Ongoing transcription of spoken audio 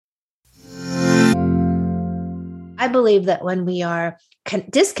I believe that when we are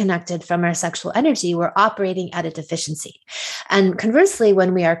disconnected from our sexual energy, we're operating at a deficiency. And conversely,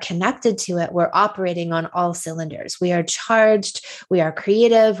 when we are connected to it, we're operating on all cylinders. We are charged, we are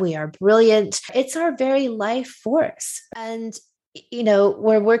creative, we are brilliant. It's our very life force. And,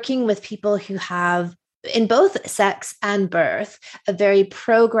 we're working with people who have, in both sex and birth, a very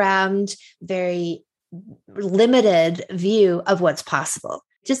programmed, very limited view of what's possible.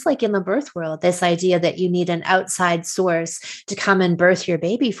 Just like in the birth world, this idea that you need an outside source to come and birth your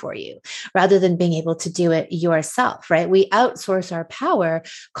baby for you, rather than being able to do it yourself, right? We outsource our power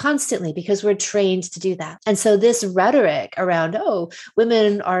constantly because we're trained to do that. And so this rhetoric around,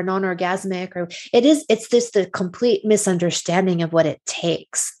 women are non-orgasmic, it's the complete misunderstanding of what it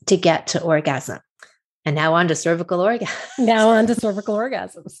takes to get to orgasm. And now on to cervical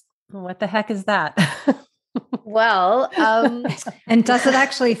orgasms. What the heck is that? Well, and does it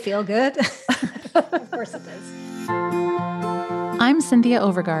actually feel good? Of course it does. I'm Cynthia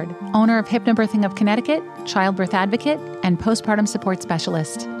Overgard, owner of Hypnobirthing of Connecticut, childbirth advocate, and postpartum support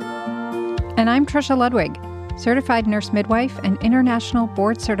specialist. And I'm Trisha Ludwig, certified nurse midwife and international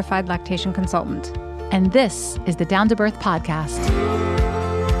board certified lactation consultant. And this is the Down to Birth podcast.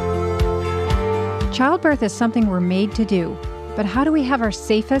 Childbirth is something we're made to do. But how do we have our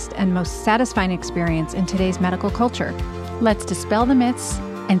safest and most satisfying experience in today's medical culture? Let's dispel the myths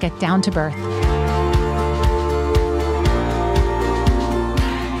and get down to birth.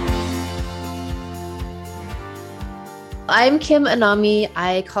 I'm Kim Anami.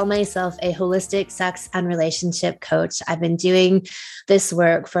 I call myself a holistic sex and relationship coach. I've been doing this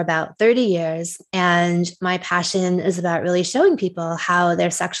work for about 30 years, and my passion is about really showing people how their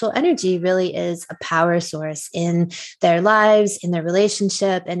sexual energy really is a power source in their lives, in their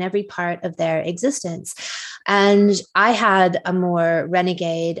relationship, in every part of their existence. And I had a more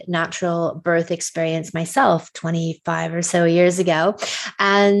renegade natural birth experience myself 25 or so years ago.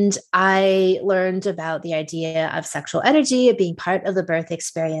 And I learned about the idea of sexual energy being part of the birth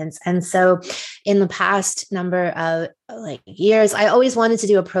experience. And so in the past number of years, I always wanted to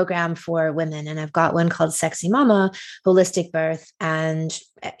do a program for women. And I've got one called Sexy Mama, Holistic Birth and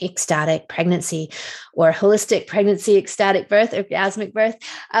Ecstatic Pregnancy, or Holistic Pregnancy, Ecstatic Birth, Orgasmic Birth,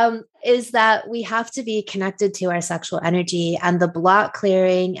 is that we have to be connected to our sexual energy, and the block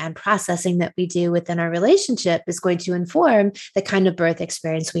clearing and processing that we do within our relationship is going to inform the kind of birth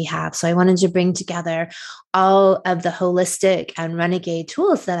experience we have. So I wanted to bring together all of the holistic and renegade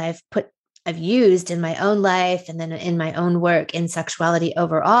tools that I've used in my own life and then in my own work in sexuality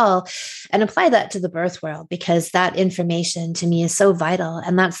overall, and apply that to the birth world, because that information to me is so vital.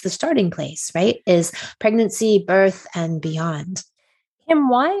 And that's the starting place, right? Is pregnancy, birth, and beyond. Kim,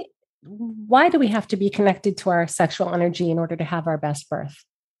 why do we have to be connected to our sexual energy in order to have our best birth?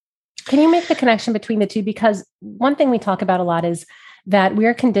 Can you make the connection between the two? Because one thing we talk about a lot is that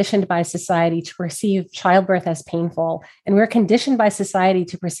we're conditioned by society to perceive childbirth as painful, and we're conditioned by society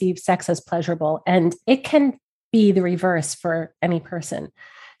to perceive sex as pleasurable. And it can be the reverse for any person.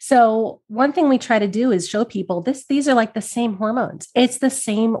 So one thing we try to do is show people these are like the same hormones. It's the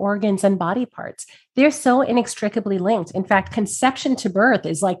same organs and body parts. They're so inextricably linked. In fact, conception to birth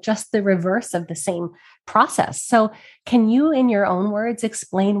is like just the reverse of the same process. So can you, in your own words,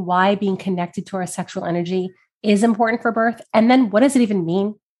 explain why being connected to our sexual energy is important for birth? And then what does it even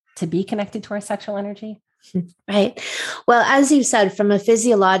mean to be connected to our sexual energy? Right. Well, as you said, from a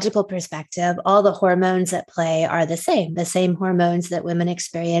physiological perspective, all the hormones at play are the same hormones that women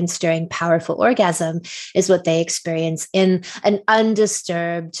experience during powerful orgasm is what they experience in an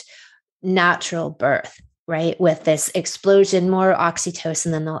undisturbed natural birth, right? With this explosion, more oxytocin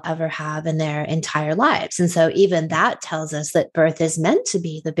than they'll ever have in their entire lives. And so even that tells us that birth is meant to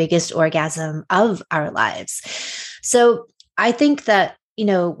be the biggest orgasm of our lives. So I think that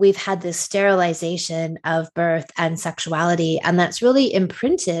we've had this sterilization of birth and sexuality, and that's really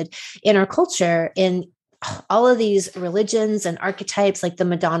imprinted in our culture in all of these religions and archetypes, like the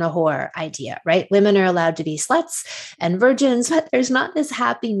Madonna whore idea, right? Women are allowed to be sluts and virgins, but there's not this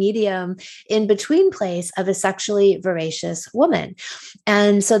happy medium in between place of a sexually voracious woman.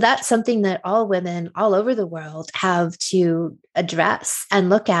 And so that's something that all women all over the world have to address and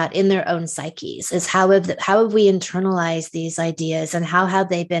look at in their own psyches, is how have we internalized these ideas, and how have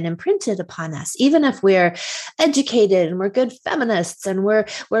they been imprinted upon us? Even if we're educated and we're good feminists and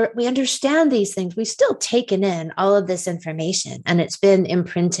we understand these things, we still taken in all of this information, and it's been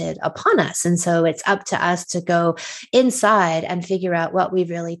imprinted upon us. And so it's up to us to go inside and figure out what we've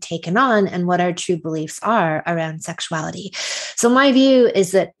really taken on and what our true beliefs are around sexuality. So my view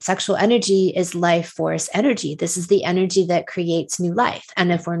is that sexual energy is life force energy. This is the energy that creates creates new life.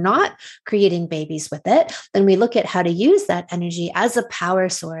 And if we're not creating babies with it, then we look at how to use that energy as a power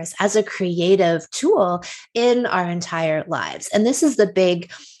source, as a creative tool in our entire lives. And this is the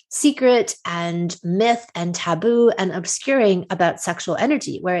big secret and myth and taboo and obscuring about sexual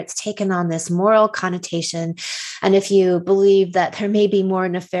energy, where it's taken on this moral connotation. And if you believe that there may be more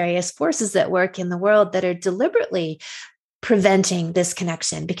nefarious forces at work in the world that are deliberately preventing this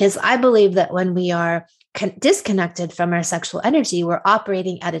connection, because I believe that when we are disconnected from our sexual energy, we're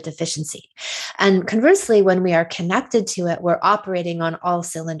operating at a deficiency. And conversely, when we are connected to it, we're operating on all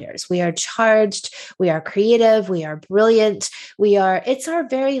cylinders. We are charged, we are creative, we are brilliant, it's our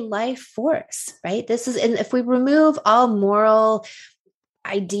very life force, right? And if we remove all moral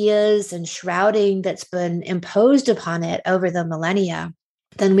ideas and shrouding that's been imposed upon it over the millennia,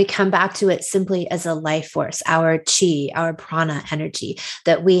 then we come back to it simply as a life force, our chi, our prana energy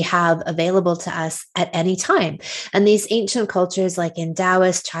that we have available to us at any time. And these ancient cultures, like in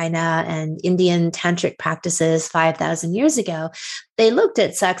Taoist China and Indian tantric practices 5,000 years ago, they looked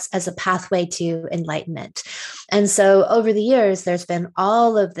at sex as a pathway to enlightenment. And so over the years, there's been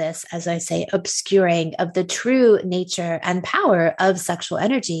all of this, as I say, obscuring of the true nature and power of sexual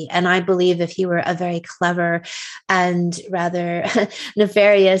energy. And I believe if you were a very clever and rather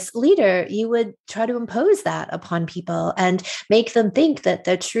nefarious leader, you would try to impose that upon people and make them think that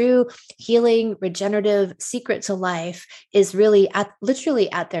the true healing, regenerative secret to life is really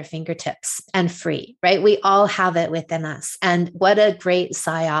literally at their fingertips and free, right? We all have it within us. And what a great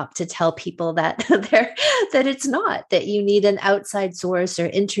psyop to tell people that that it's not, that you need an outside source or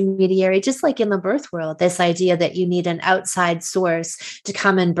intermediary, just like in the birth world, this idea that you need an outside source to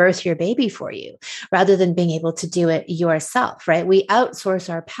come and birth your baby for you, rather than being able to do it yourself, right? We outsource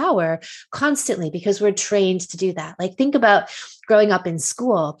our power constantly because we're trained to do that. Like, think about growing up in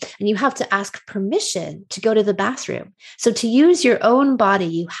school and you have to ask permission to go to the bathroom. So to use your own body,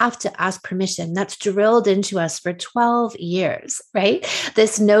 you have to ask permission. That's drilled into us for 12 years, right?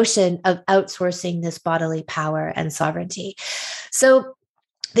 This notion of outsourcing this bodily power and sovereignty. So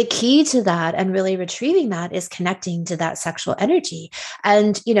the key to that and really retrieving that is connecting to that sexual energy.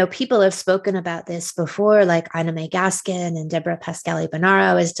 And, people have spoken about this before, like Ina May Gaskin and Deborah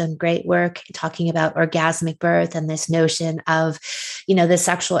Pascali-Bonaro has done great work talking about orgasmic birth and this notion of, the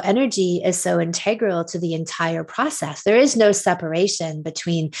sexual energy is so integral to the entire process. There is no separation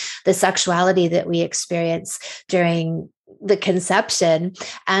between the sexuality that we experience during the conception.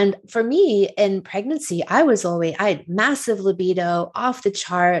 And for me in pregnancy, I had massive libido, off the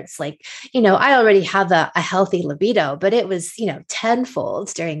charts. Like, I already have a healthy libido, but it was,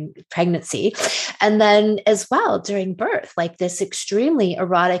 tenfold during pregnancy. And then as well during birth, like this extremely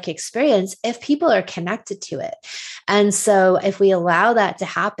erotic experience, if people are connected to it. And so if we allow that to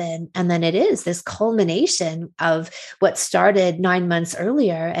happen, and then it is this culmination of what started 9 months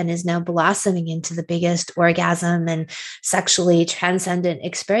earlier and is now blossoming into the biggest orgasm and sexually transcendent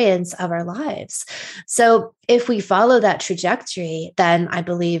experience of our lives. So if we follow that trajectory, then I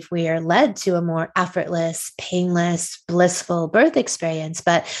believe we are led to a more effortless, painless, blissful birth experience.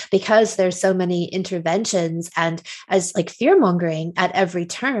 But because there's so many interventions and as like fear mongering at every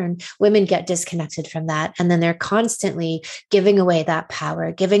turn, women get disconnected from that. And then they're constantly giving away that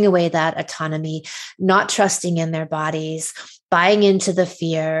power, giving away that autonomy, not trusting in their bodies, buying into the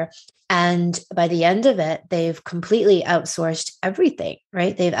fear. And by the end of it, they've completely outsourced everything,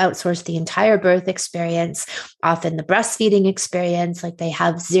 right? They've outsourced the entire birth experience, often the breastfeeding experience, like they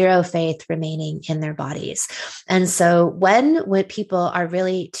have zero faith remaining in their bodies. And so when people are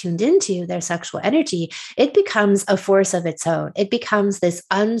really tuned into their sexual energy, it becomes a force of its own. It becomes this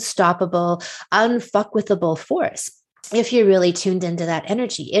unstoppable, unfuckwithable force. If you're really tuned into that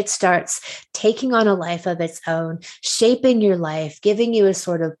energy, it starts taking on a life of its own, shaping your life, giving you a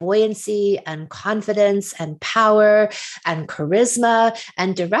sort of buoyancy and confidence and power and charisma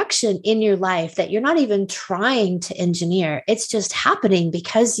and direction in your life that you're not even trying to engineer. It's just happening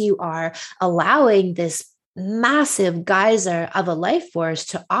because you are allowing this massive geyser of a life force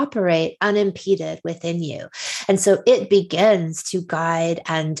to operate unimpeded within you. And so it begins to guide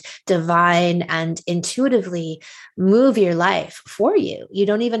and divine and intuitively move your life for you. You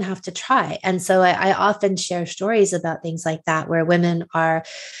don't even have to try. And so I often share stories about things like that, where women are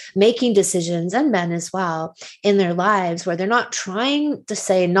making decisions, and men as well, in their lives where they're not trying to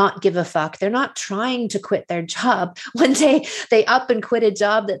say not give a fuck. They're not trying to quit their job. One day they up and quit a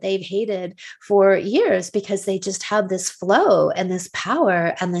job that they've hated for years because they just have this flow and this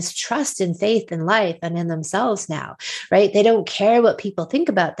power and this trust and faith in life and in themselves now, right? They don't care what people think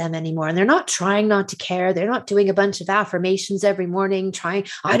about them anymore. And they're not trying not to care. They're not doing a bunch of affirmations every morning,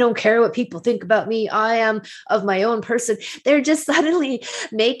 I don't care what people think about me. I am of my own person. They're just suddenly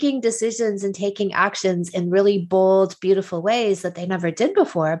making decisions and taking actions in really bold, beautiful ways that they never did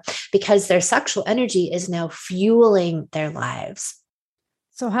before, because their sexual energy is now fueling their lives.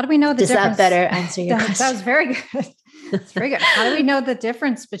 So how do we know the difference? Does that better answer your question? That was very good. That's very good. How do we know the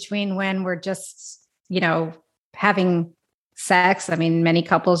difference between when we're just, having sex? I mean, many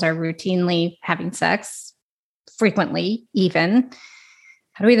couples are routinely having sex, frequently even.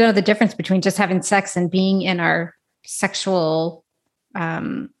 How do we know the difference between just having sex and being in our sexual,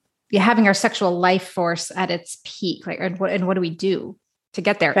 having our sexual life force at its peak? Like, and what do we do to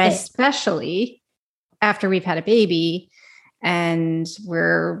get there? Right. Especially after we've had a baby and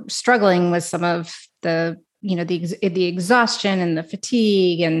we're struggling with some of the exhaustion and the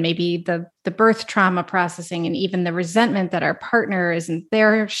fatigue and maybe the birth trauma processing and even the resentment that our partner isn't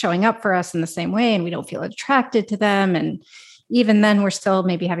there showing up for us in the same way and we don't feel attracted to them. And even then we're still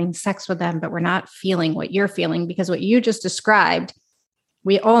maybe having sex with them, but we're not feeling what you're feeling, because what you just described,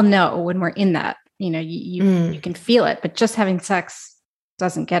 we all know when we're in that, you can feel it, but just having sex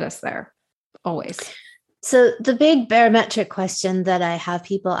doesn't get us there always. So the big barometric question that I have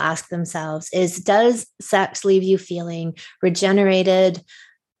people ask themselves is, does sex leave you feeling regenerated,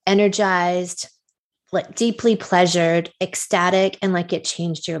 energized, like deeply pleasured, ecstatic, and like it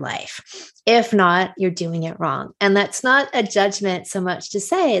changed your life? If not, you're doing it wrong. And that's not a judgment so much to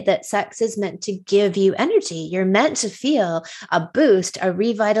say that sex is meant to give you energy. You're meant to feel a boost, a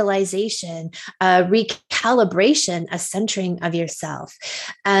revitalization, a recalibration, a centering of yourself.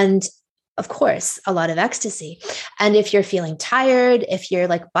 And of course, a lot of ecstasy. And if you're feeling tired, if you're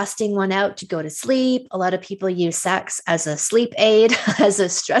like busting one out to go to sleep, a lot of people use sex as a sleep aid, as a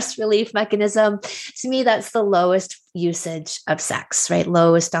stress relief mechanism. To me, that's the lowest usage of sex, right?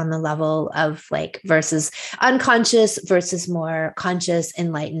 Lowest on the level of like versus unconscious versus more conscious,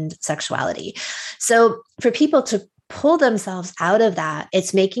 enlightened sexuality. So for people to pull themselves out of that,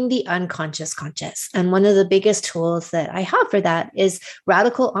 it's making the unconscious conscious. And one of the biggest tools that I have for that is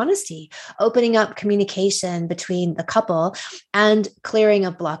radical honesty, opening up communication between the couple and clearing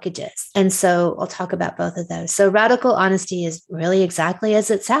of blockages. And so I'll talk about both of those. So radical honesty is really exactly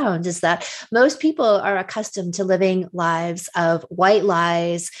as it sounds, is that most people are accustomed to living lives of white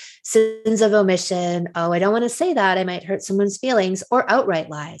lies, sins of omission. Oh, I don't want to say that, I might hurt someone's feelings, or outright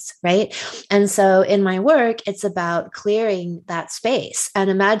lies, right? And so in my work, it's about clearing that space. And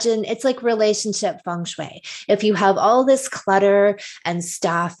imagine it's like relationship feng shui. If you have all this clutter and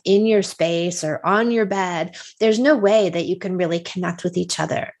stuff in your space or on your bed, there's no way that you can really connect with each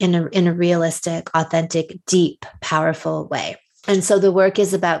other in a realistic, authentic, deep, powerful way. And so the work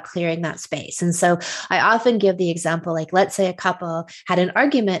is about clearing that space. And so I often give the example, like, let's say a couple had an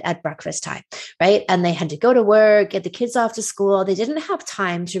argument at breakfast time, right? And they had to go to work, get the kids off to school. They didn't have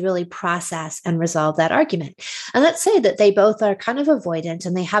time to really process and resolve that argument. And let's say that they both are kind of avoidant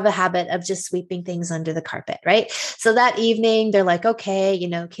and they have a habit of just sweeping things under the carpet, right? So that evening, they're like, okay,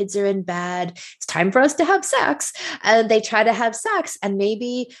 kids are in bed. It's time for us to have sex. And they try to have sex. And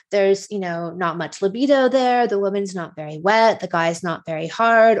maybe there's, not much libido there. The woman's not very wet. The guy's not very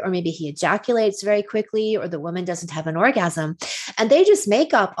hard, or maybe he ejaculates very quickly, or the woman doesn't have an orgasm. And they just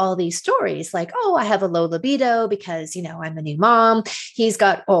make up all these stories like, oh, I have a low libido because, I'm a new mom. He's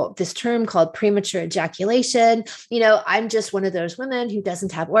got this term called premature ejaculation. I'm just one of those women who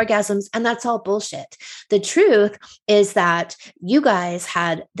doesn't have orgasms. And that's all bullshit. The truth is that you guys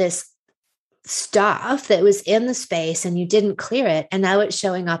had this stuff that was in the space and you didn't clear it. And now it's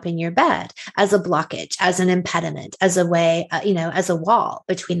showing up in your bed as a blockage, as an impediment, as a way, as a wall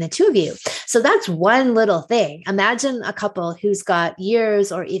between the two of you. So that's one little thing. Imagine a couple who's got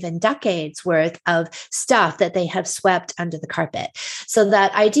years or even decades worth of stuff that they have swept under the carpet. So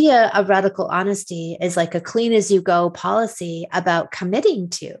that idea of radical honesty is like a clean as you go policy about committing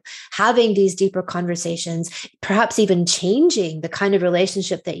to having these deeper conversations, perhaps even changing the kind of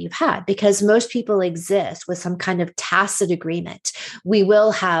relationship that you've had, because most people exist with some kind of tacit agreement. We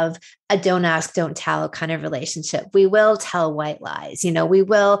will have a don't ask, don't tell kind of relationship. We will tell white lies. We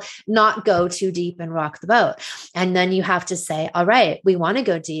will not go too deep and rock the boat. And then you have to say, all right, we want to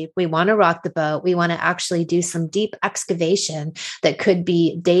go deep. We want to rock the boat. We want to actually do some deep excavation that could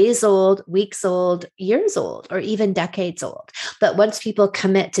be days old, weeks old, years old, or even decades old. But once people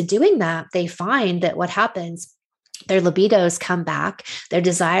commit to doing that, they find that what happens their libidos come back, their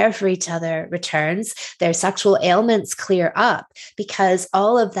desire for each other returns, their sexual ailments clear up, because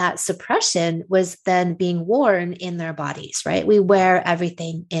all of that suppression was then being worn in their bodies, right? We wear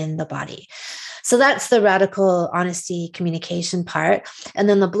everything in the body. So that's the radical honesty communication part. And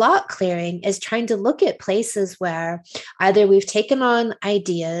then the block clearing is trying to look at places where either we've taken on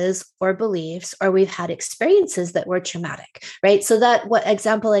ideas or beliefs, or we've had experiences that were traumatic, right? So that what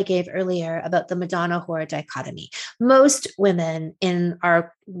example I gave earlier about the Madonna whore dichotomy, most women in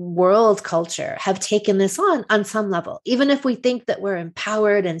our world culture have taken this on some level. Even if we think that we're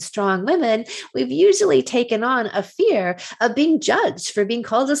empowered and strong women, we've usually taken on a fear of being judged for being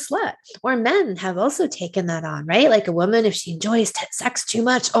called a slut. Or men have also taken that on, right? Like a woman, if she enjoys sex too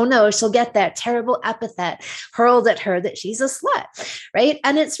much, oh no, she'll get that terrible epithet hurled at her that she's a slut, right?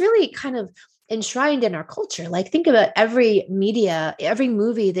 And it's really kind of enshrined in our culture. Like think about every media, every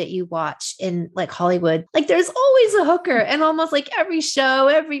movie that you watch in like Hollywood, like there's always a hooker, and almost like every show,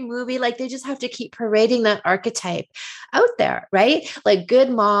 every movie, like they just have to keep parading that archetype out there, right? Like good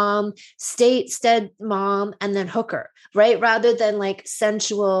mom, stead mom, and then hooker, right? Rather than like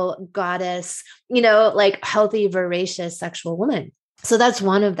sensual goddess, like healthy, voracious sexual woman. So that's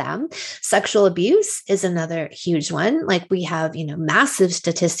one of them. Sexual abuse is another huge one. Like we have, massive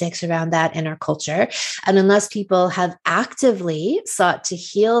statistics around that in our culture. And unless people have actively sought to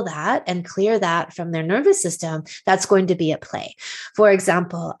heal that and clear that from their nervous system, that's going to be at play. For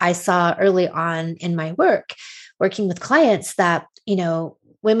example, I saw early on in my work, working with clients that,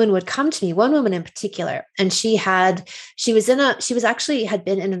 women would come to me, one woman in particular, and she had been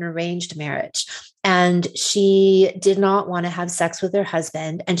in an arranged marriage. And she did not want to have sex with her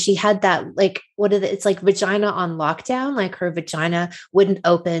husband. And she had that, it's like vagina on lockdown, like her vagina wouldn't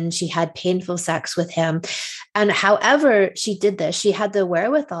open. She had painful sex with him. And however she did this, she had the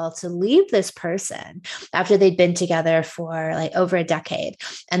wherewithal to leave this person after they'd been together for like over a decade.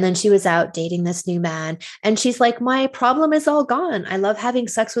 And then she was out dating this new man. And she's like, my problem is all gone. I love having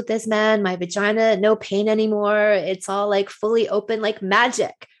sex with this man. My vagina, no pain anymore. It's all like fully open, like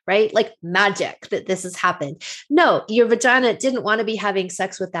magic. Right? Like magic that this has happened. No, your vagina didn't want to be having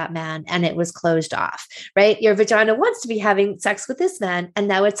sex with that man and it was closed off, right? Your vagina wants to be having sex with this man and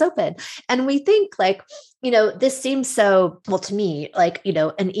now it's open. And we think like, this seems so, well, to me, like,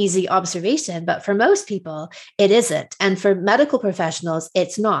 an easy observation, but for most people, it isn't. And for medical professionals,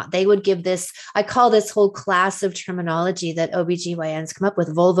 it's not. They would give this, I call this whole class of terminology that OBGYNs come up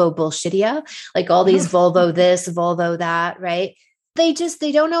with, vulvo bullshitia, like all these vulvo this, vulvo that, right? They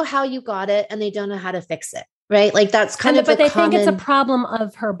don't know how you got it and they don't know how to fix it. Right. Like that's kind of, but they think it's a problem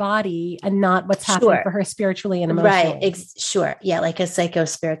of her body and not what's happening for her spiritually and emotionally. Right. Sure. Yeah. Like a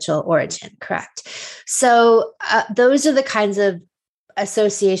psycho-spiritual origin. Correct. So those are the kinds of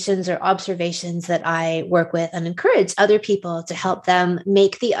associations or observations that I work with and encourage other people to help them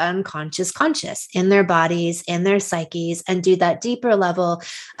make the unconscious conscious in their bodies, in their psyches, and do that deeper level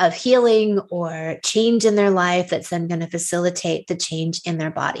of healing or change in their life that's then going to facilitate the change in their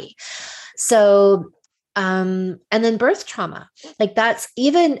body. So and then birth trauma, like that's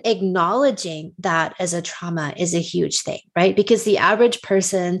even acknowledging that as a trauma is a huge thing, right? Because the average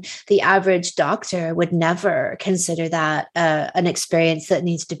person, the average doctor would never consider that an experience that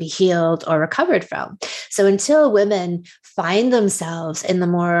needs to be healed or recovered from. So until women find themselves in the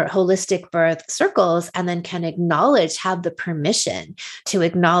more holistic birth circles and then can have the permission to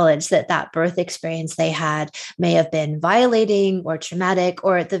acknowledge that birth experience they had may have been violating or traumatic,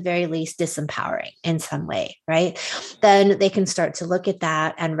 or at the very least disempowering in some way, right? Then they can start to look at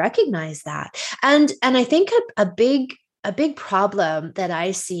that and recognize that. And I think a big problem that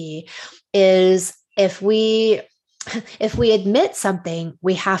I see is if we admit something,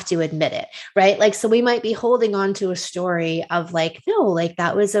 we have to admit it, right? Like, so we might be holding on to a story of like, no, like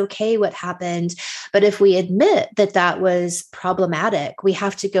that was okay, what happened. But if we admit that was problematic, we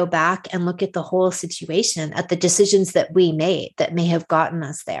have to go back and look at the whole situation, at the decisions that we made that may have gotten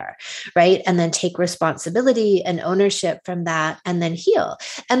us there, right? And then take responsibility and ownership from that and then heal.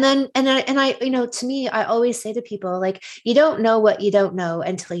 And then, and I, to me, I always say to people, like, you don't know what you don't know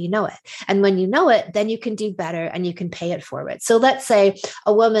until you know it. And when you know it, then you can do better and you can pay it forward. So let's say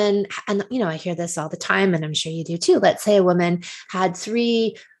a woman, and I hear this all the time, and I'm sure you do too. Let's say a woman had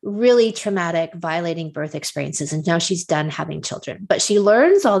 3 really traumatic, violating birth experiences, and now she's done having children, but she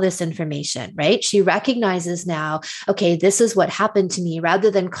learns all this information, right? She recognizes now, okay, this is what happened to me, rather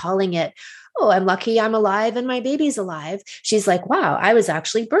than calling it, oh, I'm lucky I'm alive and my baby's alive. She's like, wow, I was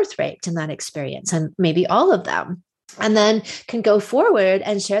actually birth raped in that experience, and maybe all of them. And then can go forward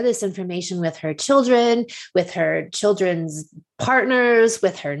and share this information with her children, with her children's partners,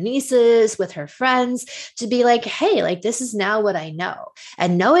 with her nieces, with her friends, to be like, hey, like, this is now what I know.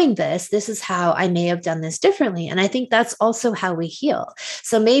 And knowing this is how I may have done this differently. And I think that's also how we heal.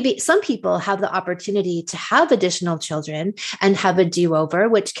 So maybe some people have the opportunity to have additional children and have a do-over,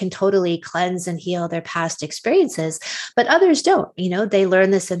 which can totally cleanse and heal their past experiences, but others don't. They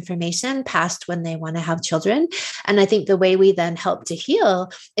learn this information past when they want to have children. And I think the way we then help to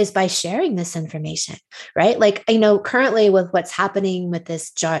heal is by sharing this information, right? Like, currently with what's happening with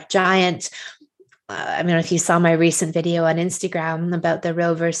this giant, I mean, if you saw my recent video on Instagram about the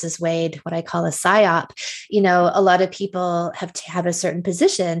Roe versus Wade, what I call a psyop, a lot of people have to have a certain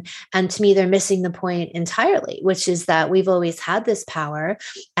position. And to me, they're missing the point entirely, which is that we've always had this power.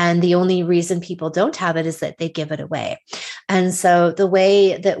 And the only reason people don't have it is that they give it away. And so the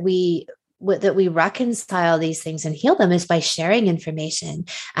way that we reconcile these things and heal them is by sharing information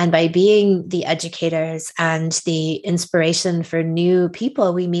and by being the educators and the inspiration for new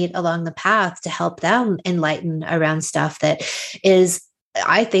people we meet along the path to help them enlighten around stuff that is,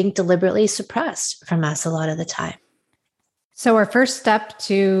 I think, deliberately suppressed from us a lot of the time. So our first step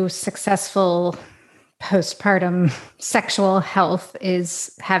to successful postpartum sexual health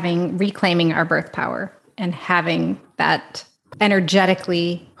is reclaiming our birth power and having that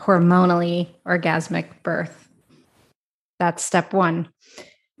energetically, hormonally orgasmic birth. That's step one.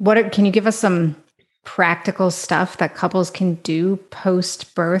 Can you give us some practical stuff that couples can do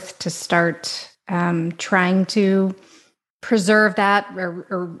post-birth to start trying to preserve that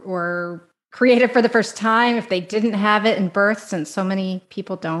or create it for the first time if they didn't have it in birth, since so many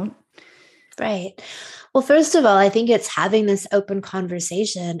people don't? Right. Well, first of all, I think it's having this open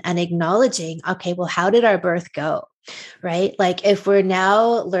conversation and acknowledging, okay, well, how did our birth go? Right? Like, if we're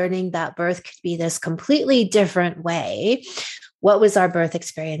now learning that birth could be this completely different way, what was our birth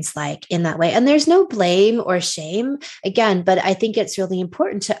experience like in that way? And there's no blame or shame, again, but I think it's really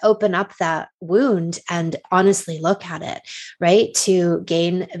important to open up that wound and honestly look at it, right? To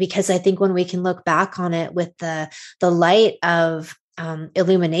gain, because I think when we can look back on it with the light of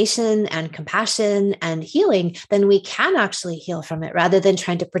illumination and compassion and healing, then we can actually heal from it rather than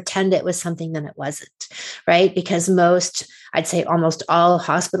trying to pretend it was something that it wasn't, right? Because I'd say almost all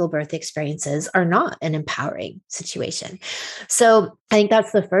hospital birth experiences are not an empowering situation. So I think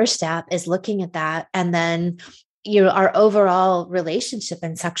that's the first step, is looking at that. And then our overall relationship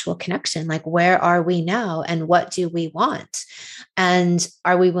and sexual connection, like, where are we now and what do we want? And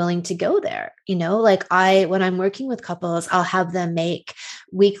are we willing to go there? When I'm working with couples, I'll have them make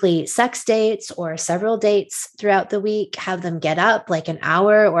weekly sex dates or several dates throughout the week, have them get up like an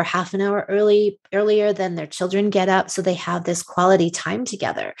hour or half an hour earlier than their children get up. So they have this quality time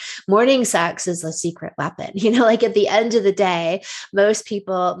together. Morning sex is a secret weapon. Like, at the end of the day, most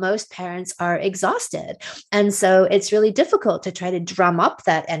parents are exhausted. And so it's really difficult to try to drum up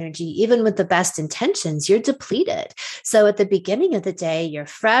that energy. Even with the best intentions, you're depleted. So at the beginning of the day, you're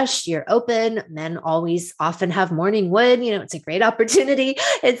fresh, you're open. Men often have morning wood. It's a great opportunity.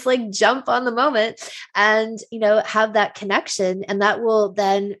 It's like jump on the moment and, have that connection. And that will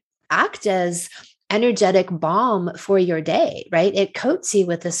then act as energetic balm for your day, right? It coats you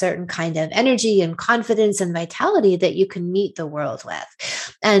with a certain kind of energy and confidence and vitality that you can meet the world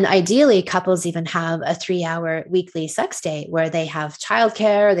with. And ideally, couples even have a 3-hour weekly sex date where they have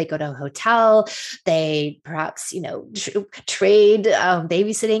childcare, they go to a hotel, they perhaps, trade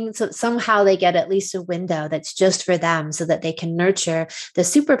babysitting. So somehow they get at least a window that's just for them so that they can nurture the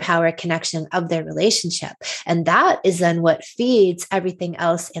superpower connection of their relationship. And that is then what feeds everything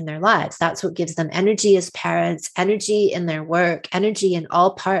else in their lives. That's what gives them energy as parents, energy in their work, energy in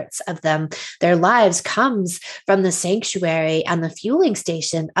all parts of their lives comes from the sanctuary and the fueling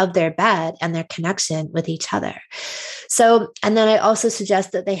station of their bed and their connection with each other. So, and then I also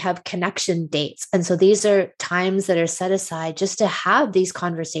suggest that they have connection dates. And so these are times that are set aside just to have these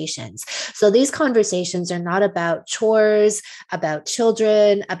conversations. So these conversations are not about chores, about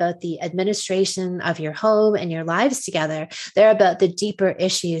children, about the administration of your home and your lives together. They're about the deeper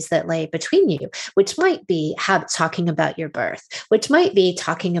issues that lay between you, which might be talking about your birth, which might be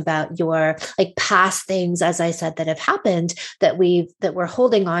talking about your past things, as I said, that have happened that we're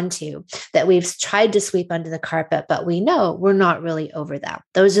holding on to, that we've tried to sweep under the carpet, but we know we're not really over them.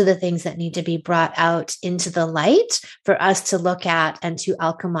 Those are the things that need to be brought out into the light for us to look at and to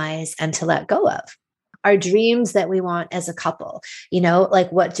alchemize and to let go of. our dreams that we want as a couple.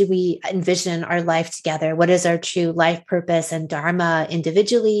 Like what do we envision our life together? What is our true life purpose and dharma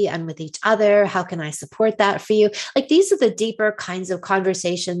individually and with each other? How can I support that for you? Like these are the deeper kinds of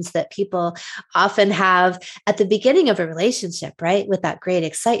conversations that people often have at the beginning of a relationship, right? With that great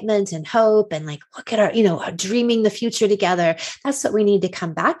excitement and hope and like, look at our, dreaming the future together. That's what we need to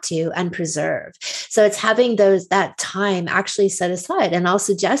come back to and preserve. So it's having that time actually set aside. And I'll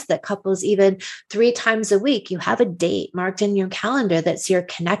suggest that couples, even 3 times a week, you have a date marked in your calendar that's your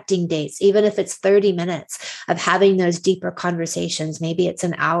connecting dates, even if it's 30 minutes of having those deeper conversations. Maybe it's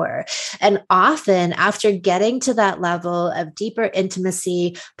an hour. And often after getting to that level of deeper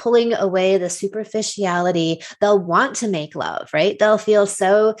intimacy, pulling away the superficiality, they'll want to make love, right? They'll feel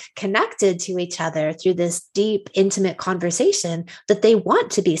so connected to each other through this deep, intimate conversation that they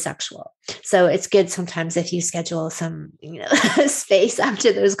want to be sexual. So it's good sometimes if you schedule some, space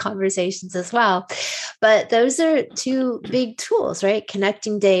after those conversations as well. But those are 2 big tools, right?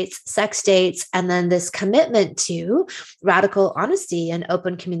 Connecting dates, sex dates, and then this commitment to radical honesty and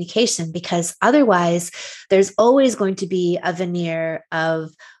open communication, because otherwise there's always going to be a veneer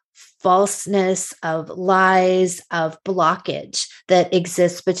of falseness, of lies, of blockage that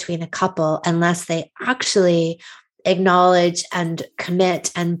exists between a couple unless they actually acknowledge and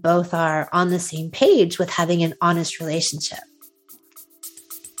commit and both are on the same page with having an honest relationship.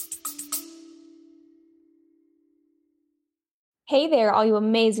 Hey there, all you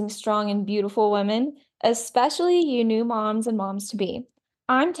amazing, strong, and beautiful women, especially you new moms and moms-to-be.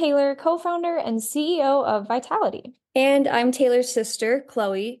 I'm Taylor, co-founder and CEO of Vitality. And I'm Taylor's sister,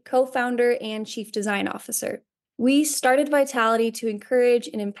 Chloe, co-founder and chief design officer. We started Vitality to encourage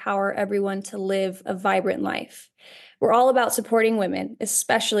and empower everyone to live a vibrant life. We're all about supporting women,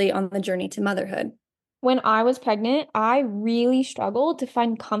 especially on the journey to motherhood. When I was pregnant, I really struggled to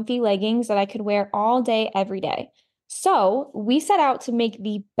find comfy leggings that I could wear all day, every day. So we set out to make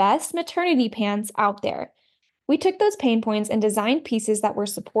the best maternity pants out there. We took those pain points and designed pieces that were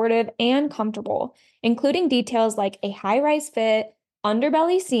supportive and comfortable, including details like a high-rise fit,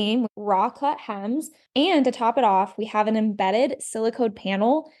 underbelly seam, raw cut hems, and to top it off, we have an embedded silicone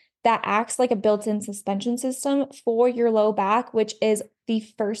panel that acts like a built-in suspension system for your low back, which is the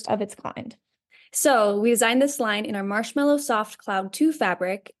first of its kind. So we designed this line in our Marshmallow Soft Cloud 2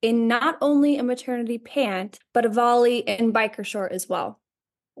 fabric in not only a maternity pant, but a volley and biker short as well.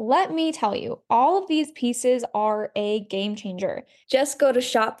 Let me tell you, all of these pieces are a game changer. Just go to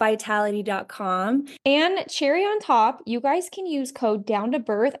shopvitality.com. And cherry on top, you guys can use code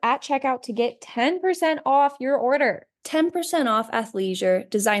DOWNTOBIRTH at checkout to get 10% off your order. 10% off athleisure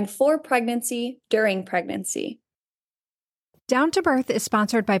designed for pregnancy, during pregnancy. Down to Birth is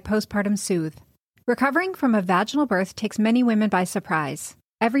sponsored by Postpartum Soothe. Recovering from a vaginal birth takes many women by surprise.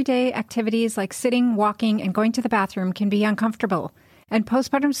 Everyday activities like sitting, walking, and going to the bathroom can be uncomfortable, and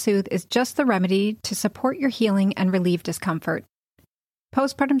Postpartum Soothe is just the remedy to support your healing and relieve discomfort.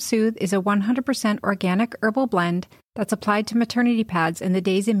 Postpartum Soothe is a 100% organic herbal blend that's applied to maternity pads in the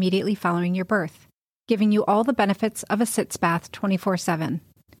days immediately following your birth, giving you all the benefits of a sitz bath 24/7.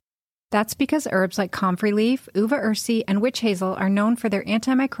 That's because herbs like comfrey leaf, uva ursi, and witch hazel are known for their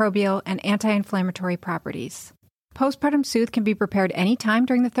antimicrobial and anti-inflammatory properties. Postpartum Soothe can be prepared anytime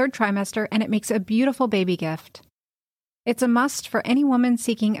during the 3rd trimester, and it makes a beautiful baby gift. It's a must for any woman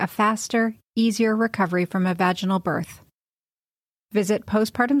seeking a faster, easier recovery from a vaginal birth. Visit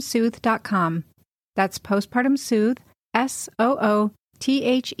postpartumsoothe.com. That's postpartumsoothe, SOOTHE.com,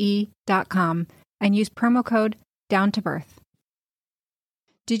 and use promo code DOWNTOBIRTH.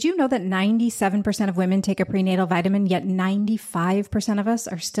 Did you know that 97% of women take a prenatal vitamin, yet 95% of us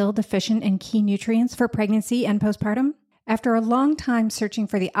are still deficient in key nutrients for pregnancy and postpartum? After a long time searching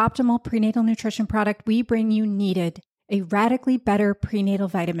for the optimal prenatal nutrition product, we bring you Needed, a radically better prenatal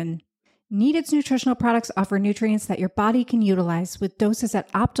vitamin. Needed's nutritional products offer nutrients that your body can utilize with doses at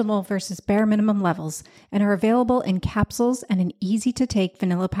optimal versus bare minimum levels and are available in capsules and an easy-to-take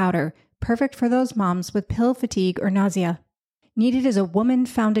vanilla powder, perfect for those moms with pill fatigue or nausea. Needed is a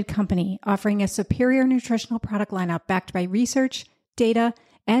woman-founded company offering a superior nutritional product lineup backed by research, data,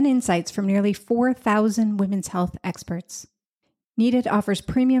 and insights from nearly 4,000 women's health experts. Needed offers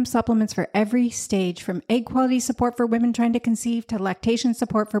premium supplements for every stage, from egg quality support for women trying to conceive to lactation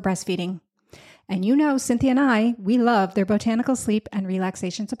support for breastfeeding. And you know, Cynthia and I, we love their botanical sleep and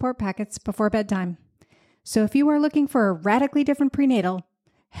relaxation support packets before bedtime. So if you are looking for a radically different prenatal,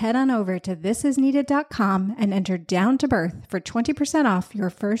 head on over to thisisneeded.com and enter Down to Birth for 20% off your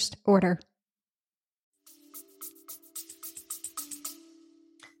first order.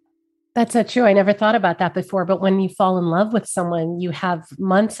 That's so true. I never thought about that before. But when you fall in love with someone, you have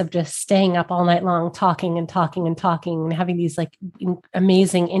months of just staying up all night long, talking and talking and talking and having these like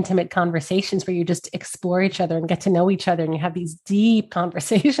amazing, intimate conversations where you just explore each other and get to know each other. And you have these deep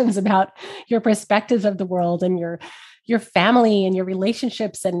conversations about your perspectives of the world and your family and your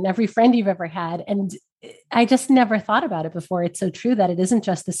relationships and every friend you've ever had. And I just never thought about it before. It's so true that it isn't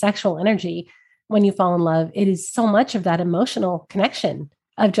just the sexual energy when you fall in love. It is so much of that emotional connection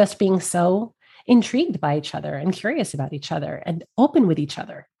of just being so intrigued by each other and curious about each other and open with each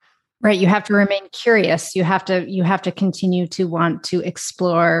other. Right. You have to remain curious. You have to continue to want to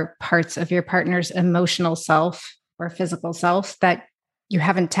explore parts of your partner's emotional self or physical self that you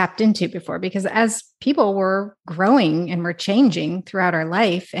haven't tapped into before. Because as people, we're growing and we're changing throughout our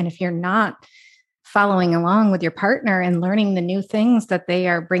life. And if you're not following along with your partner and learning the new things that they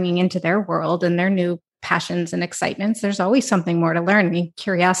are bringing into their world and their new passions and excitements, there's always something more to learn. I mean,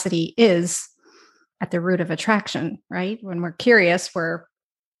 curiosity is at the root of attraction, right? When we're curious, we're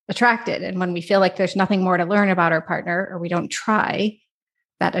attracted. And when we feel like there's nothing more to learn about our partner or we don't try,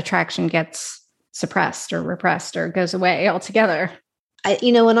 that attraction gets suppressed or repressed or goes away altogether.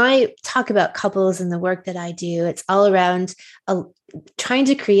 When I talk about couples and the work that I do, it's all around trying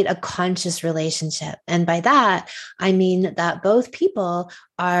to create a conscious relationship. And by that, I mean that both people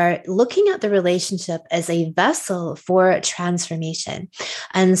are looking at the relationship as a vessel for transformation.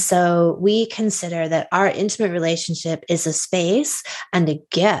 And so we consider that our intimate relationship is a space and a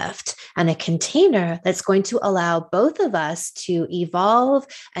gift and a container that's going to allow both of us to evolve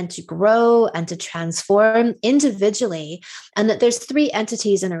and to grow and to transform individually. And that there's three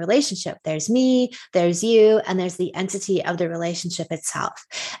entities in a relationship. There's me, there's you, and there's the entity of the relationship itself.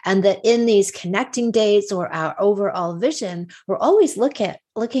 And that in these connecting dates or our overall vision, we're always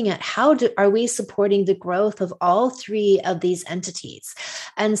looking at how are we supporting the growth of all three of these entities.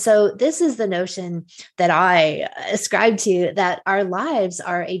 And so this is the notion that I ascribe to, that our lives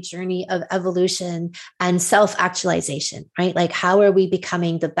are a journey of evolution and self-actualization, right? Like, how are we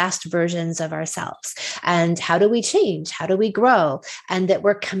becoming the best versions of ourselves? And how do we change? How do we grow? And that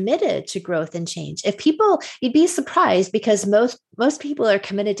we're committed to growth and change. You'd be surprised, because most people are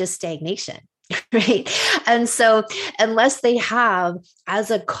committed to stagnation. Right. And so unless they have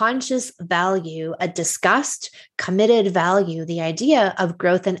as a conscious value, a discussed, committed value, the idea of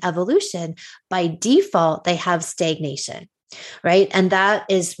growth and evolution, by default, they have stagnation. Right. And that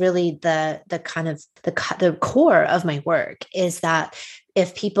is really the kind of the core of my work, is that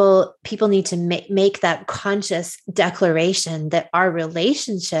if people need to make that conscious declaration that our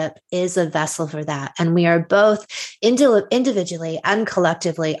relationship is a vessel for that. And we are both individually and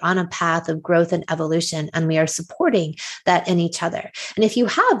collectively on a path of growth and evolution, and we are supporting that in each other. And if you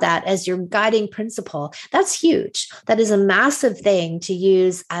have that as your guiding principle, that's huge. That is a massive thing to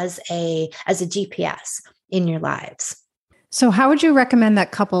use as a GPS in your lives. So how would you recommend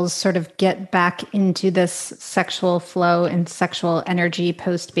that couples sort of get back into this sexual flow and sexual energy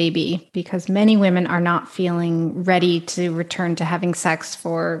post-baby? Because many women are not feeling ready to return to having sex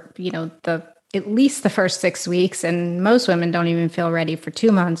for, at least the first 6 weeks. And most women don't even feel ready for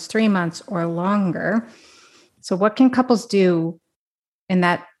 2 months, 3 months, or longer. So what can couples do in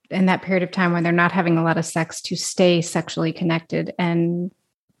that period of time when they're not having a lot of sex to stay sexually connected and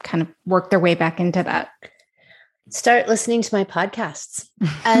kind of work their way back into that? Start listening to my podcasts.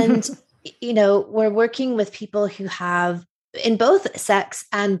 And, we're working with people who have, in both sex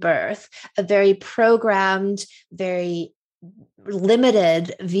and birth, a very programmed, very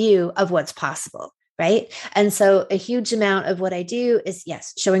limited view of what's possible. Right. And so a huge amount of what I do is,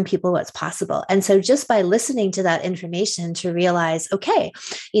 yes, showing people what's possible. And so just by listening to that information to realize, okay,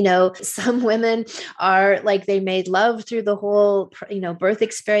 some women are like, they made love through the whole, birth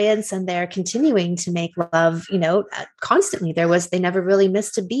experience, and they're continuing to make love, constantly. They never really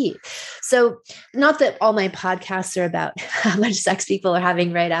missed a beat. So not that all my podcasts are about how much sex people are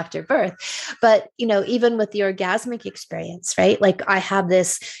having right after birth, but, even with the orgasmic experience, right? Like, I have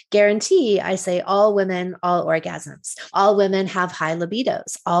this guarantee. I say all women, all orgasms. All women have high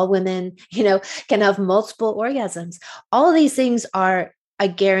libidos. All women, can have multiple orgasms. All of these things are a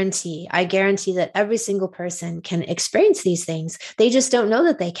guarantee. I guarantee that every single person can experience these things. They just don't know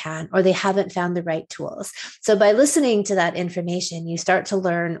that they can, or they haven't found the right tools. So by listening to that information, you start to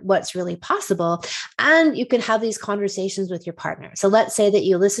learn what's really possible, and you can have these conversations with your partner. So let's say that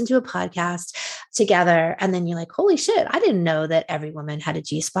you listen to a podcast together, and then you're like, holy shit, I didn't know that every woman had a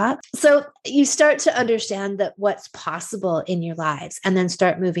G-spot. So you start to understand that what's possible in your lives, and then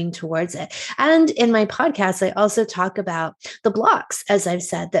start moving towards it. And in my podcast, I also talk about the blocks, as I've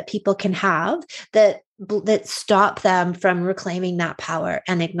said, that people can have that that stop them from reclaiming that power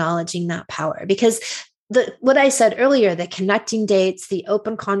and acknowledging that power. Because what I said earlier, the connecting dates, the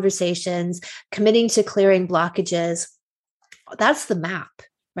open conversations, committing to clearing blockages, that's the map,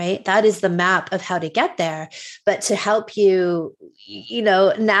 right? That is the map of how to get there. But to help you,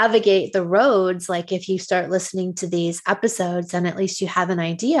 navigate the roads, like if you start listening to these episodes, then at least you have an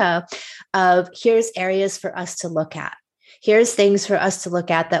idea of here's areas for us to look at. Here's things for us to look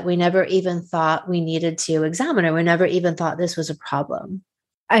at that we never even thought we needed to examine, or we never even thought this was a problem.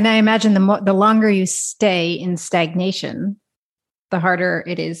 And I imagine the longer you stay in stagnation, the harder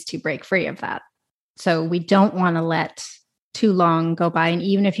it is to break free of that. So we don't want to let too long go by. And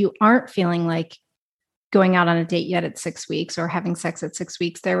even if you aren't feeling like going out on a date yet at 6 weeks or having sex at 6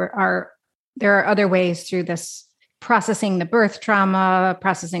 weeks, there are other ways through this: processing the birth trauma,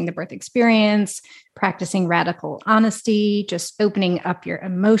 processing the birth experience, practicing radical honesty, just opening up your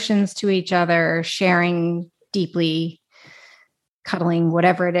emotions to each other, sharing deeply, cuddling,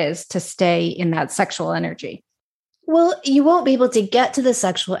 whatever it is, to stay in that sexual energy. Well, you won't be able to get to the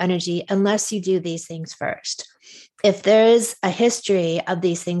sexual energy unless you do these things first. If there is a history of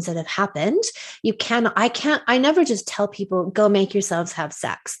these things that have happened, I never just tell people, go make yourselves have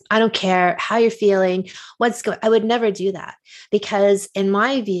sex. I don't care how you're feeling, I would never do that, because in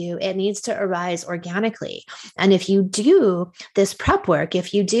my view, it needs to arise organically. And if you do this prep work,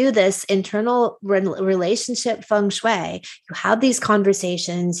 if you do this internal relationship feng shui, you have these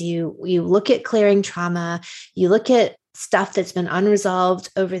conversations, you look at clearing trauma, you look at stuff that's been unresolved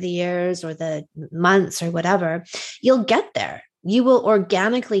over the years or the months or whatever, you'll get there. You will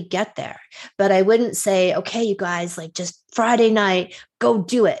organically get there. But I wouldn't say, okay, you guys, like just Friday night, go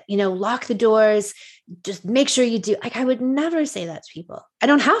do it, lock the doors, just make sure you do. Like, I would never say that to people. I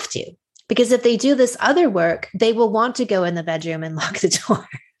don't have to, because if they do this other work, they will want to go in the bedroom and lock the door.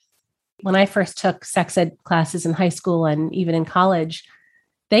 When I first took sex ed classes in high school and even in college,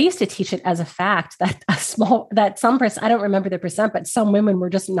 they used to teach it as a fact that I don't remember the percent, but some women were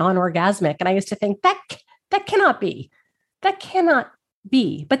just non-orgasmic. And I used to think that cannot be. But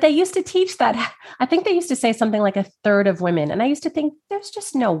they used to teach that. I think they used to say something like a third of women. And I used to think there's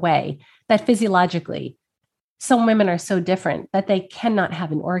just no way that physiologically some women are so different that they cannot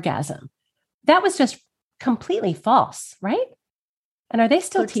have an orgasm. That was just completely false, right? And are they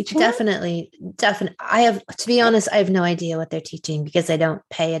still teaching? Definitely. To be honest, I have no idea what they're teaching, because I don't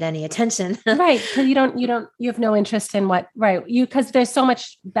pay it any attention. Right. So you have no interest in what, right. Because there's so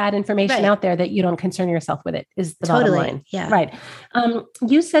much bad information out there that you don't concern yourself with it, is the bottom line. Yeah. Right.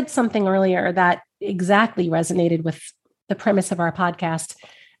 You said something earlier that exactly resonated with the premise of our podcast.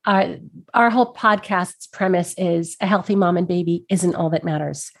 Our whole podcast's premise is a healthy mom and baby isn't all that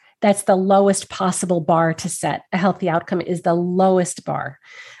matters. That's the lowest possible bar to set. A healthy outcome is the lowest bar.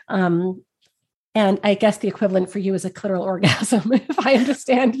 And I guess the equivalent for you is a clitoral orgasm, if I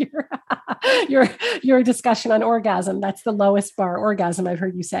understand your discussion on orgasm. That's the lowest bar orgasm, I've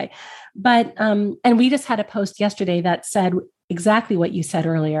heard you say. But, and we just had a post yesterday that said exactly what you said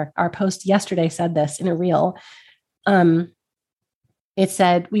earlier. Our post yesterday said this in a reel. It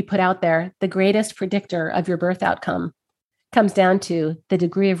said, we put out there, the greatest predictor of your birth outcome comes down to the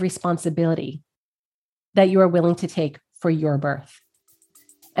degree of responsibility that you are willing to take for your birth.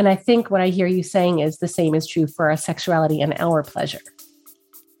 And I think what I hear you saying is the same is true for our sexuality and our pleasure.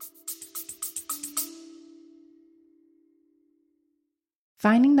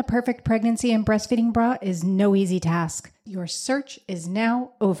 Finding the perfect pregnancy and breastfeeding bra is no easy task. Your search is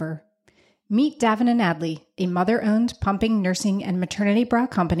now over. Meet Davin and Adley, a mother-owned pumping, nursing, and maternity bra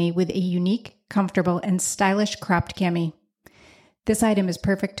company with a unique, comfortable, and stylish cropped cami. This item is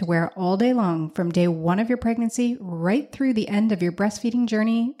perfect to wear all day long, from day one of your pregnancy right through the end of your breastfeeding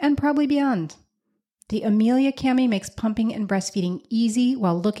journey and probably beyond. The Amelia Cami makes pumping and breastfeeding easy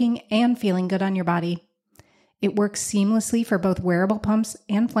while looking and feeling good on your body. It works seamlessly for both wearable pumps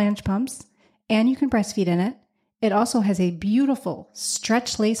and flange pumps, and you can breastfeed in it. It also has a beautiful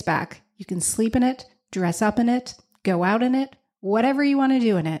stretch lace back. You can sleep in it, dress up in it, go out in it, whatever you want to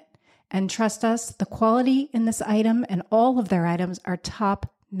do in it. And trust us, the quality in this item and all of their items are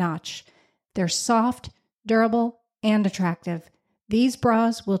top notch. They're soft, durable, and attractive. These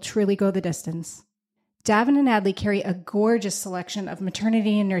bras will truly go the distance. Davin and Adley carry a gorgeous selection of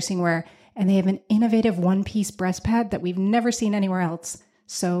maternity and nursing wear, and they have an innovative one-piece breast pad that we've never seen anywhere else.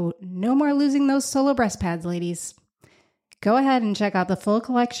 So no more losing those solo breast pads, ladies. Go ahead and check out the full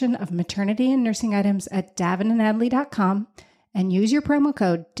collection of maternity and nursing items at davinandadley.com. and use your promo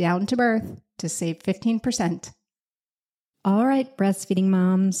code DOWNTOBIRTH to save 15%. All right, breastfeeding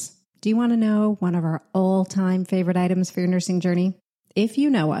moms, do you want to know one of our all-time favorite items for your nursing journey? If you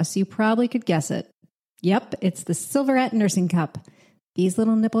know us, you probably could guess it. Yep, it's the Silverette Nursing Cup. These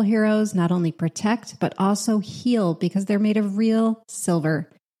little nipple heroes not only protect, but also heal because they're made of real silver.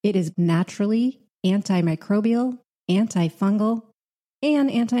 It is naturally antimicrobial, antifungal, and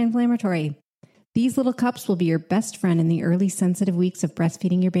anti-inflammatory. These little cups will be your best friend in the early sensitive weeks of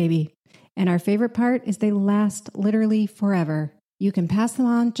breastfeeding your baby. And our favorite part is they last literally forever. You can pass them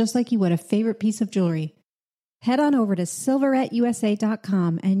on just like you would a favorite piece of jewelry. Head on over to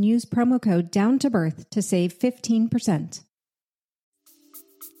silveretteusa.com and use promo code DOWNTOBIRTH to save 15%.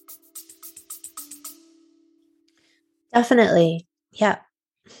 Definitely. Yeah.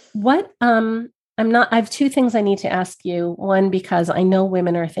 I have two things I need to ask you. One, because I know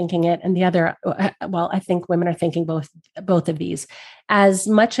women are thinking it, and the other, well, I think women are thinking both of these. As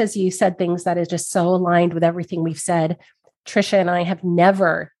much as you said things that is just so aligned with everything we've said, Trisha and I have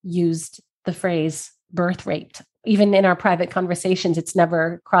never used the phrase birth raped. Even in our private conversations, it's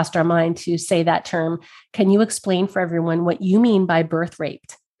never crossed our mind to say that term. Can you explain for everyone what you mean by birth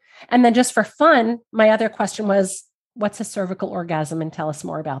raped? And then just for fun, my other question was, what's a cervical orgasm, and tell us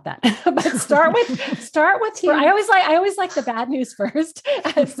more about that. But start with I always like the bad news first.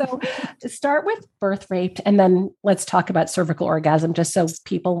 So start with birth raped, and then let's talk about cervical orgasm, just so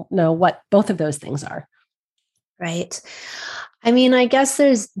people know what both of those things are. Right. I mean, I guess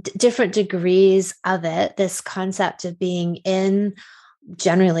there's different degrees of it, this concept of being in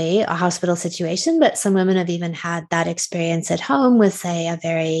generally a hospital situation, but some women have even had that experience at home with, say, a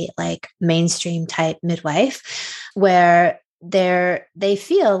very like mainstream type midwife, where they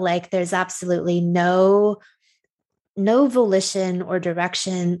feel like there's absolutely no volition or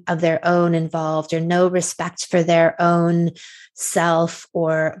direction of their own involved, or no respect for their own self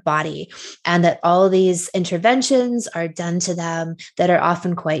or body. And that all these interventions are done to them that are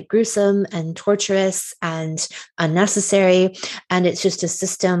often quite gruesome and torturous and unnecessary. And it's just a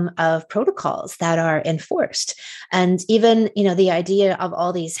system of protocols that are enforced. And even, the idea of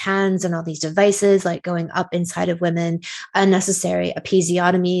all these hands and all these devices like going up inside of women, unnecessary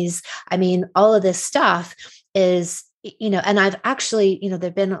episiotomies. I mean, all of this stuff is, and I've actually,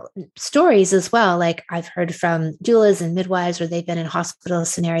 there've been stories as well. Like I've heard from doulas and midwives where they've been in hospital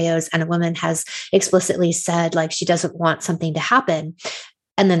scenarios and a woman has explicitly said like she doesn't want something to happen.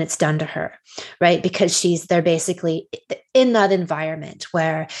 And then it's done to her, right? Because they're basically in that environment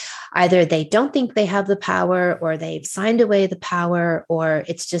where either they don't think they have the power, or they've signed away the power, or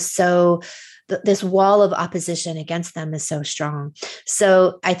it's just so this wall of opposition against them is so strong.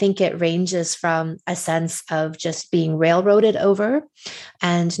 So I think it ranges from a sense of just being railroaded over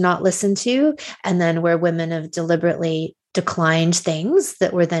and not listened to, and then where women have deliberately declined things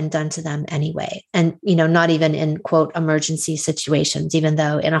that were then done to them anyway. And, not even in quote emergency situations, even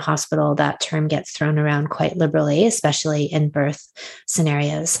though in a hospital that term gets thrown around quite liberally, especially in birth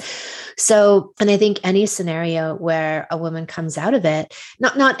scenarios. So, and I think any scenario where a woman comes out of it,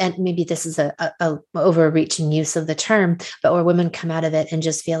 and maybe this is a overreaching use of the term, but where women come out of it and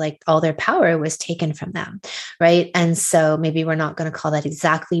just feel like all their power was taken from them, right? And so maybe we're not going to call that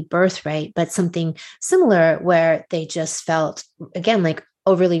exactly birthright, but something similar where they just felt, again, like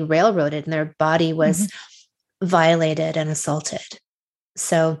overly railroaded and their body was violated and assaulted.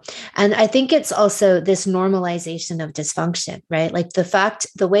 So, and I think it's also this normalization of dysfunction, right? Like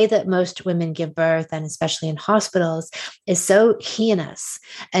the way that most women give birth, and especially in hospitals, is so heinous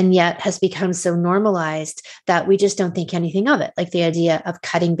and yet has become so normalized that we just don't think anything of it. Like the idea of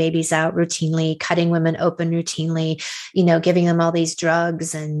cutting babies out routinely, cutting women open routinely, giving them all these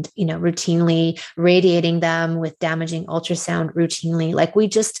drugs and, routinely radiating them with damaging ultrasound routinely. Like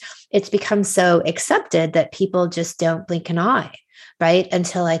it's become so accepted that people just don't blink an eye. Right?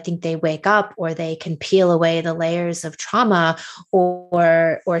 Until I think they wake up, or they can peel away the layers of trauma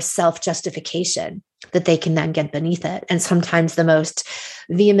or self-justification that they can then get beneath it. And sometimes the most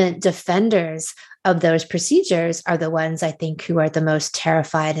vehement defenders of those procedures are the ones I think who are the most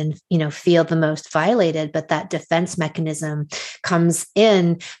terrified and, feel the most violated. But that defense mechanism comes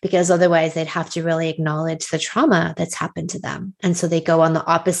in because otherwise they'd have to really acknowledge the trauma that's happened to them. And so they go on the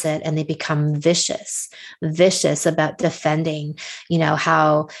opposite and they become vicious about defending,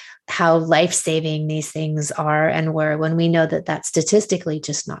 how life-saving these things are and were, when we know that that's statistically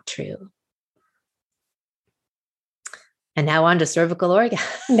just not true. And now on to cervical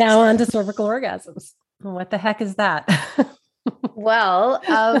orgasms. What the heck is that? Well,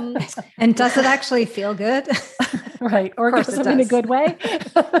 and does it actually feel good? Right. Orgasm in a good way?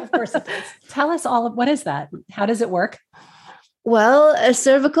 Of course it does. Tell us what is that? How does it work? Well, a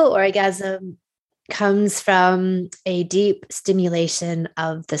cervical orgasm comes from a deep stimulation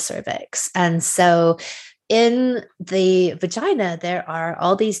of the cervix. And so in the vagina, there are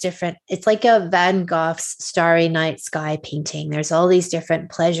all these different, it's like a Van Gogh's Starry Night Sky painting. There's all these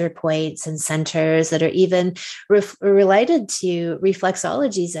different pleasure points and centers that are even related to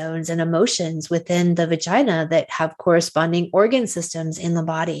reflexology zones and emotions within the vagina that have corresponding organ systems in the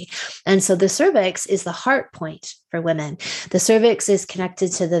body. And so the cervix is the heart point for women. The cervix is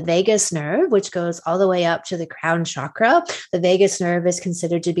connected to the vagus nerve, which goes all the way up to the crown chakra. The vagus nerve is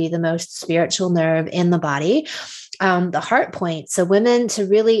considered to be the most spiritual nerve in the body. The heart point. So women to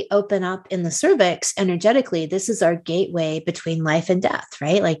really open up in the cervix energetically, this is our gateway between life and death,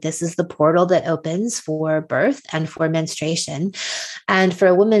 right? Like this is the portal that opens for birth and for menstruation. And for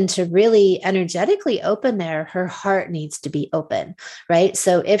a woman to really energetically open there, her heart needs to be open, right?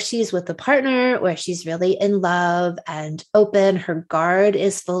 So if she's with a partner or she's really in love and open, her guard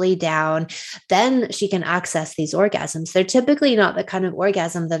is fully down, then she can access these orgasms. They're typically not the kind of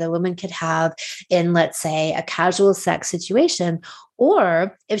orgasm that a woman could have in, let's say, a casual sex situation,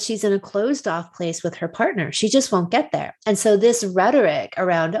 or if she's in a closed off place with her partner, she just won't get there. And so this rhetoric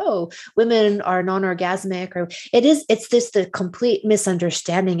around, oh, women are non-orgasmic, or it's just the complete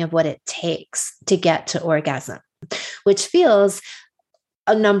misunderstanding of what it takes to get to orgasm, which feels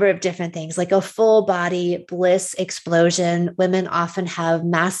a number of different things, like a full body bliss explosion. Women often have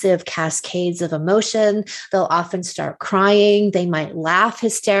massive cascades of emotion. They'll often start crying. They might laugh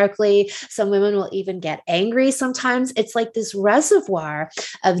hysterically. Some women will even get angry sometimes. It's like this reservoir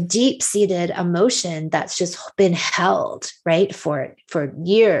of deep-seated emotion that's just been held, right, for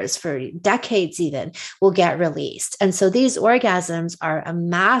years, for decades even, will get released. And so these orgasms are a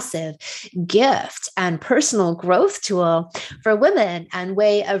massive gift and personal growth tool for women and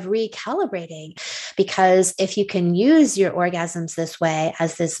way of recalibrating. Because if you can use your orgasms this way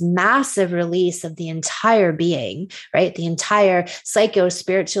as this massive release of the entire being, right, the entire psycho,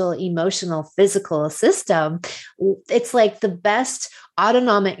 spiritual, emotional, physical system, it's like the best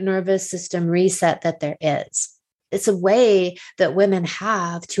autonomic nervous system reset that there is. It's a way that women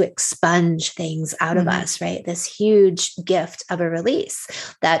have to expunge things out of us, right? This huge gift of a release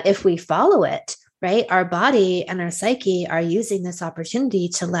that if we follow it, right, our body and our psyche are using this opportunity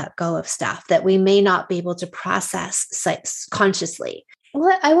to let go of stuff that we may not be able to process consciously.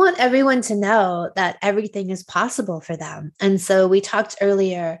 Well, I want everyone to know that everything is possible for them. And so we talked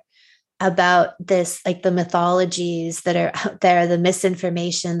earlier about this, like the mythologies that are out there, the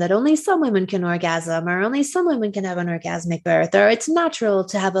misinformation that only some women can orgasm, or only some women can have an orgasmic birth, or it's natural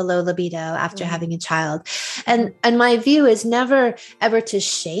to have a low libido after having a child. And my view is never ever to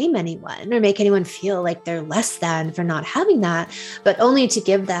shame anyone or make anyone feel like they're less than for not having that, but only to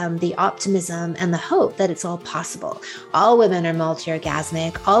give them the optimism and the hope that it's all possible. All women are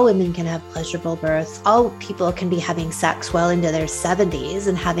multi-orgasmic. All women can have pleasurable births. All people can be having sex well into their 70s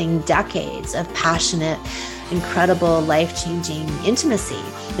and having decades of passionate, incredible, life-changing intimacy.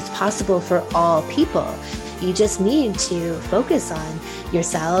 It's possible for all people. You just need to focus on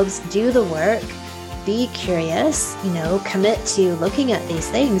yourselves, do the work, be curious, commit to looking at these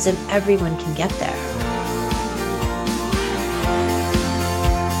things, and everyone can get there.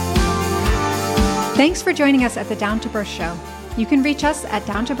 Thanks for joining us at the Down to Birth Show. You can reach us at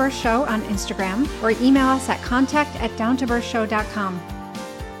Down to Birth Show on Instagram or email us at contact@downtobirthshow.com.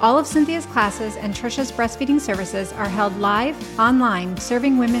 All of Cynthia's classes and Trisha's breastfeeding services are held live, online,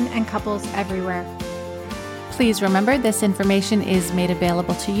 serving women and couples everywhere. Please remember this information is made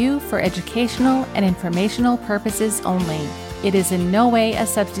available to you for educational and informational purposes only. It is in no way a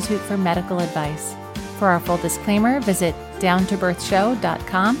substitute for medical advice. For our full disclaimer, visit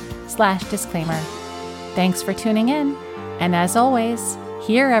downtobirthshow.com/disclaimer. Thanks for tuning in. And as always,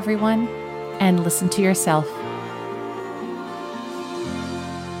 hear everyone and listen to yourself.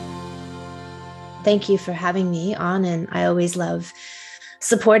 Thank you for having me on. And I always love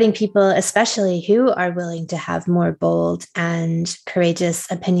supporting people, especially who are willing to have more bold and courageous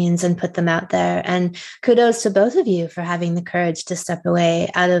opinions and put them out there. And kudos to both of you for having the courage to step away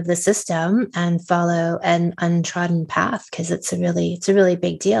out of the system and follow an untrodden path, because it's a really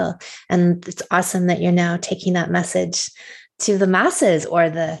big deal. And it's awesome that you're now taking that message to the masses, or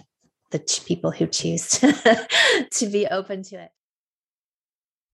the people who choose to be open to it.